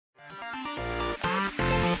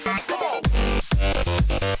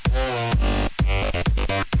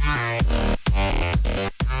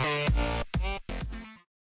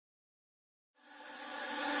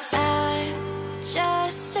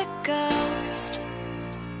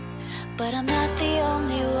But I'm not the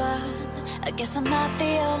only one. I guess I'm not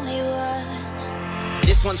the only one.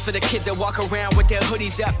 This one's for the kids that walk around with their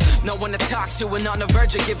hoodies up, no one to talk to and on the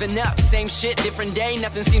verge of giving up. Same shit, different day,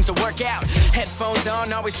 nothing seems to work out. Headphones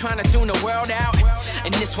on, always trying to tune the world out.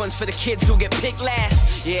 And this one's for the kids who get picked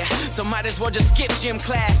last. Yeah, so might as well just skip gym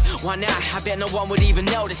class. Why not? I bet no one would even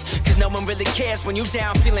notice, cause no one really cares when you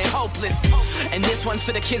down feeling hopeless. And this one's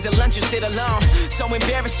for the kids at lunch who sit alone, so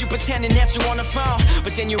embarrassed you pretending that you on the phone.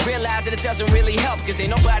 But then you realize that it doesn't really help, cause ain't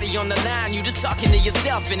nobody on the line, you just talking to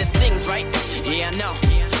yourself and it stings, right? Yeah, I know.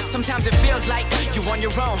 Sometimes it feels like you on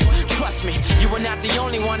your own. Trust me, you are not the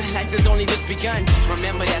only one. Life has only just begun. Just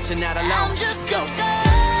remember that you're not alone. I'm just Ghost. a girl.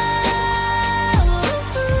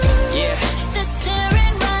 Yeah. They're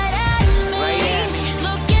staring right at me. Right at me.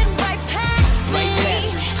 Looking right past me. Right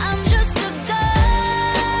past me. I'm just a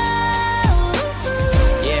girl.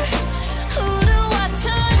 Yeah. Who do I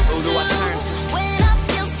turn Who do I turn to? when I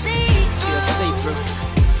feel see-through? Feel see-through.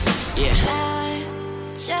 Yeah.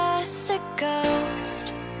 I'm just a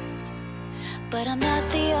ghost, but I'm not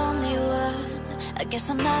the only one. I guess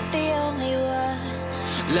I'm not the only one.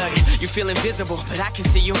 Look, you feel invisible, but I can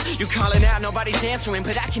see you. You calling out, nobody's answering,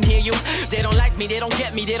 but I can hear you. They don't like me, they don't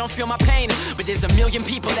get me, they don't feel my pain. But there's a million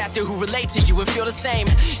people out there who relate to you and feel the same.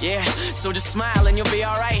 Yeah, so just smile and you'll be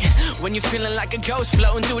alright. When you're feeling like a ghost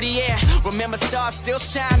floating through the air, remember stars still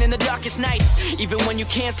shine in the darkest nights. Even when you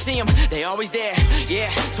can't see them, they always there.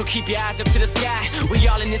 Yeah, so keep your eyes up to the sky. We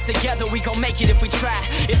all in this together, we gon' make it if we try.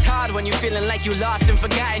 It's hard when you're feeling like you lost and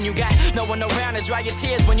forgotten. You got no one around to dry your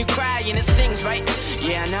tears when you cry, and it stings, right?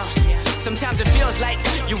 Yeah, I know. Sometimes it feels like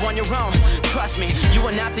you on your own. Trust me, you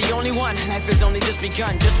are not the only one. Life has only just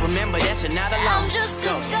begun. Just remember that you're not alone. I'm just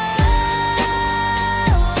Ghost. a girl.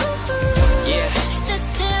 Yeah. They're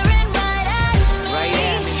staring right at me. Right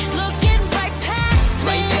at me. Looking right past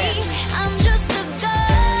Right me. past me. I'm just a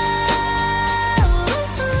girl.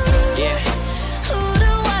 Yeah. Who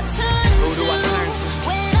do I turn Who do I turn to?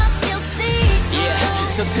 when I feel see-through?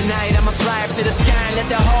 Yeah. So tonight I'ma fly up to the sky and let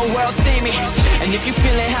the whole world see me. And if you're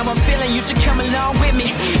feeling how I'm feeling, you should come along with me.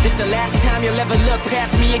 This the last time you'll ever look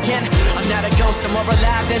past me again. I'm not a ghost, I'm more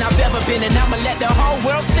alive than I've ever been, and I'ma let the whole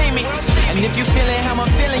world see me. And if you're feeling how I'm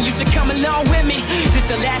feeling, you should come along with me. This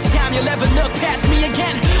the last time you'll ever look past me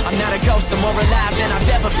again. I'm not a ghost, I'm more alive than I've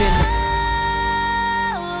ever been.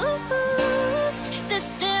 They're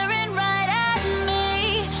staring right at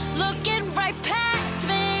me, looking right past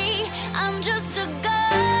me. I'm just a ghost.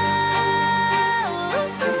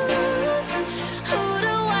 Who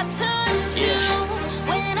do I turn to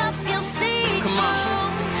when I feel see-through? Come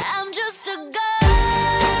on. I'm just a ghost.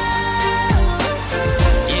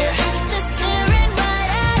 Yeah. They're staring right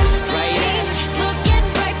at me, Right at me. looking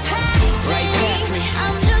right past Right past me.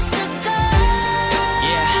 I'm just a ghost.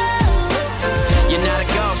 Yeah. You're not a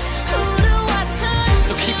ghost, Who do I turn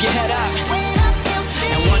so keep your head up. when I feel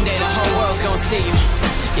see-through? And one day the whole world's gonna see you.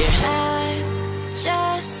 Yeah. I'm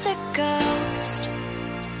just a ghost,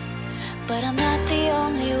 but I'm not the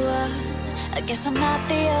only one. I guess I'm not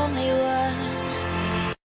the only one.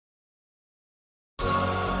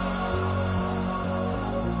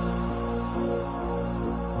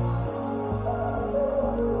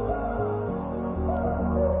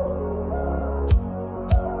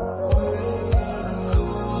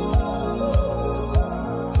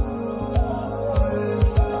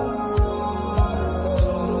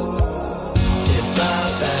 If I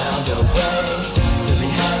found a way to be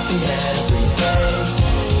happy every day,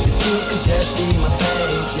 if you could just see my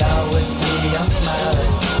face, y'all would see I'm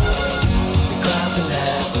smiling. The clouds are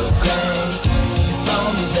never gray. If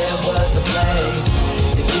only there was a place.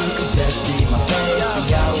 If you could just see my face,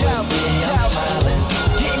 y'all would see I'm smiling.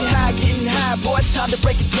 Getting high, boy, it's time to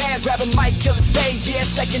break it down. Grab a mic, kill the stage, yeah,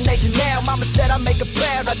 second nature now. Mama said I'd make a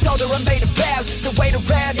plan, I told her I made a vow. Just to wait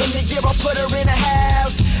around, in the year I'll put her in a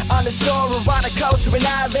house on the shore or on a coast or an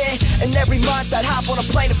island. And every month I'd hop on a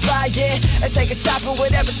plane to fly, yeah, and take her shopping,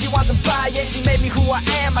 whatever she wants to buy, yeah. She made me who I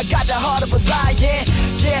am, I got the heart of a lion,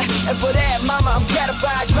 yeah. And for that, mama, I'm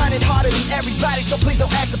gratified. Grinding harder than everybody, so please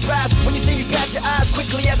don't act surprised when you see me pass your eyes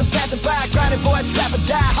quickly as I'm passing by. Grinding, boys, trap or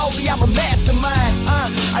die, holy, I'm a mastermind.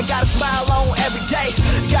 I got a smile on every day,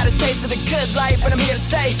 got a taste of the good life, and I'm here to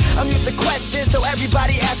stay. I'm used to questions, so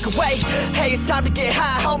everybody ask away. Hey, it's time to get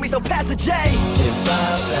high, homie, so pass the J. If I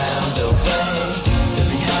found a way to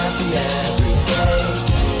be happy every day,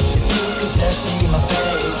 if you could just see my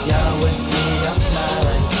face, y'all would see I'm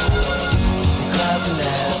smiling. The clouds are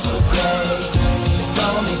never gray. If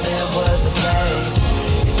only there was a place.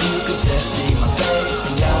 If you could just see my face,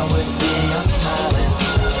 then y'all would see I'm smiling.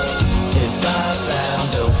 If I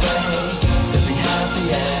found a way to be happy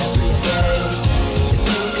every day, if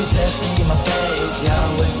you could just see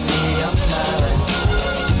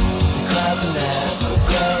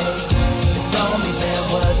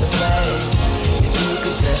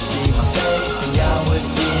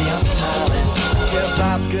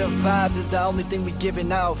good vibes is the only thing we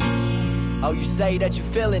giving off. Oh, you say that you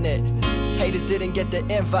feeling it. Haters didn't get the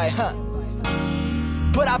invite, huh?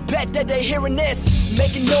 But I bet that they hearing this,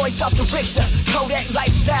 making noise off the Richter. Kodak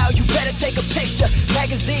lifestyle, you better take a picture.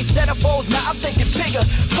 Magazine centerfolds, now I'm thinking bigger.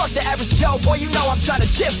 Fuck the average Joe, boy, you know I'm trying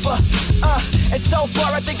to differ. And so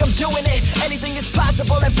far I think I'm doing it. Anything is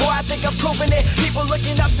possible, and boy, I think I'm proving it. People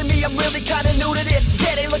looking up to me, I'm really kinda new to this.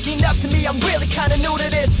 Yeah, they looking up to me, I'm really kinda new to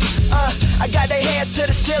this. I got their hands to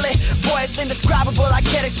the ceiling. Boy, it's indescribable, I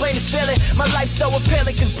can't explain this feeling. My life's so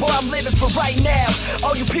appealing, cause boy, I'm living for right now.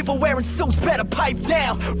 All you people wearing suits better pipe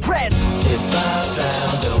down. Rest. If I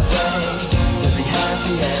found a way to be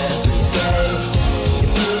happy every day,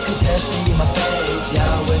 if you could just see my face,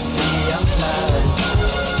 y'all would see I'm smiling.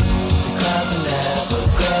 The clouds are never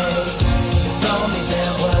gray. If only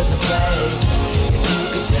there was a place. If you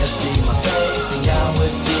could just see my face, then y'all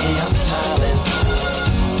would see I'm smiling.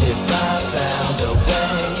 If I found a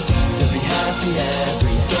way to be happy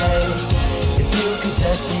every day, if you could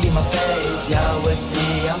just see my face, y'all would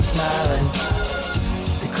see I'm smiling.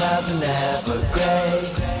 Clouds are never gray.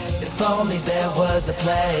 If only there was a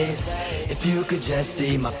place. If you could just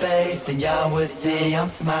see my face, then y'all would see I'm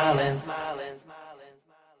smiling.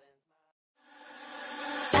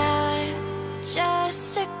 I'm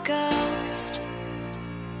just a ghost,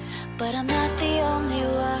 but I'm not the only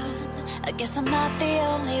one. I guess I'm not the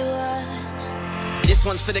only one. This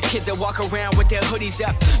one's for the kids that walk around with their hoodies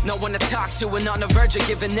up. No one to talk to and on the verge of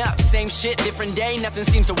giving up. Same shit, different day, nothing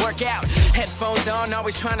seems to work out. Headphones on,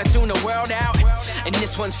 always trying to tune the world out. And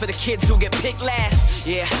this one's for the kids who get picked last.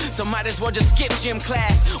 Yeah, so might as well just skip gym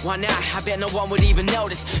class. Why not? I bet no one would even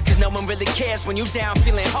notice, cause no one really cares when you down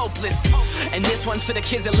feeling hopeless. And this one's for the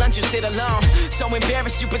kids at lunch who sit alone, so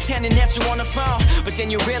embarrassed you pretending that you on the phone. But then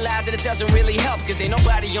you realize that it doesn't really help, cause ain't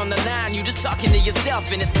nobody on the line, you just talking to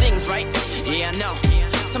yourself and it stings, right? Yeah, I know.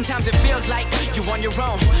 Sometimes it feels like you on your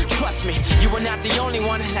own. Trust me, you are not the only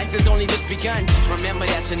one. Life has only just begun. Just remember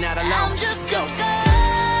that you're not alone. I'm just a ghost.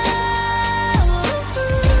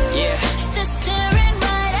 Yeah. They're staring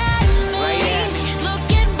right at me. Right at me.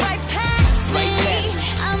 Looking right past Right me. past me.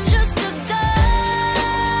 I'm just a ghost.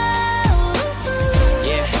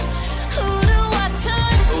 Yeah. Who do I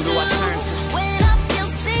turn to? Who do I turn to? When I feel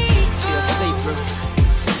see-through? Feel see-through.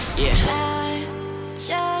 Yeah. I'm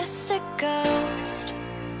just a ghost,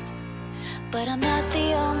 but I'm not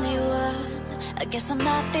the only one. I guess I'm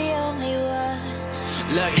not the only one.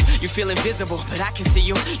 Look, you feel invisible, but I can see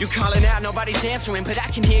you. You calling out, nobody's answering, but I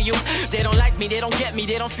can hear you. They don't like me, they don't get me,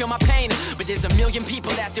 they don't feel my pain. But there's a million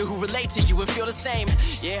people out there who relate to you and feel the same.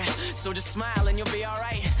 Yeah, so just smile and you'll be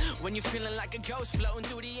alright. When you're feeling like a ghost floating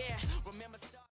through the air, remember